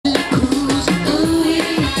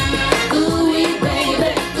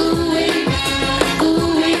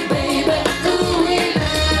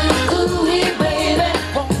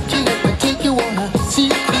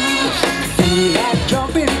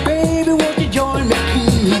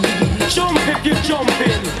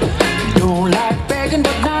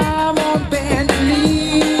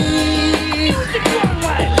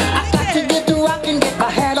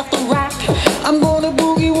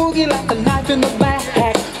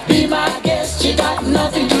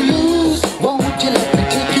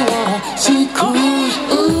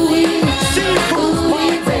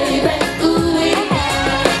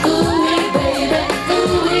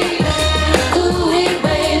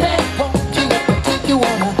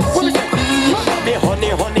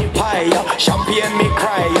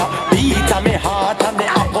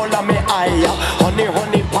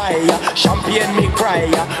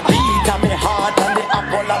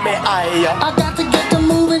I got to get to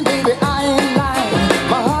moving, baby, I ain't lying.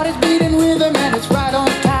 My heart is beating rhythm and it's right on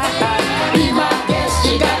time. Be my guest,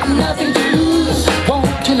 you got nothing to lose.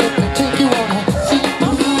 Won't you let me take you on a sea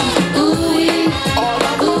cruise? Ooh-wee,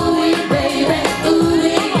 ooh-wee, baby,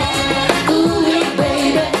 ooh-wee, ooh-wee,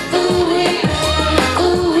 baby, ooh-wee,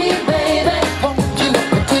 ooh-wee, baby. Won't you let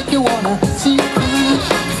me take you on a sea cruise?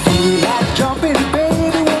 Feel like jumping,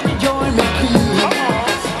 baby, won't you join me, please? Come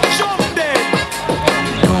on, show me then.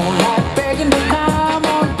 Don't like begging, but I'm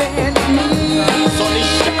on bended knees. So they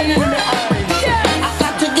shining in the eyes. I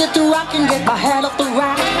got to get to rock and get my head off the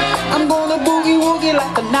rack. I'm gonna boogie woogie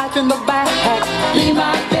like a knife in the back. Be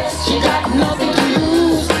my guest, you got nothing to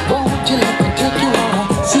lose. Won't you let me take you on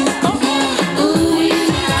a sea cruise? Ooh-wee,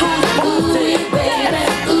 ooh-wee, baby,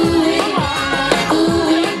 ooh-wee,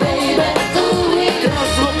 ooh-wee, baby, ooh-wee,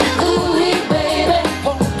 ooh-wee, baby.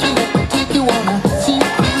 Won't you let me take you on a sea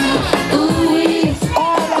cruise? Ooh-wee,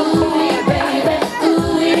 ooh-wee, baby,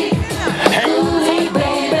 ooh-wee, ooh-wee,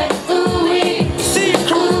 baby, ooh-wee, See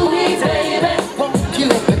cruise. ooh-wee, baby. Won't you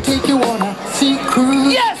let me take you on a sea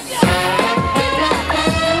cruise? Yes.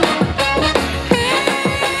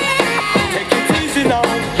 Take it easy now.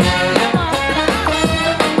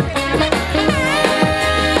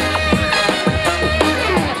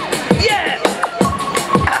 Yeah.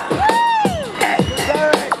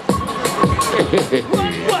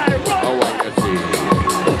 Run, boy, run.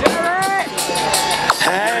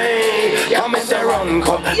 Hey, come and say run,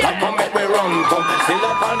 come. Come and we run, come. Still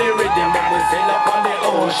up on the rhythm, then we still up on the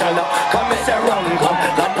ocean. Come and say run, come.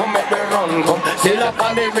 Come and we run, come. Still up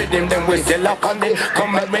on the rhythm, then we still up on the.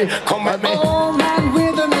 Come at me, come at me. Oh,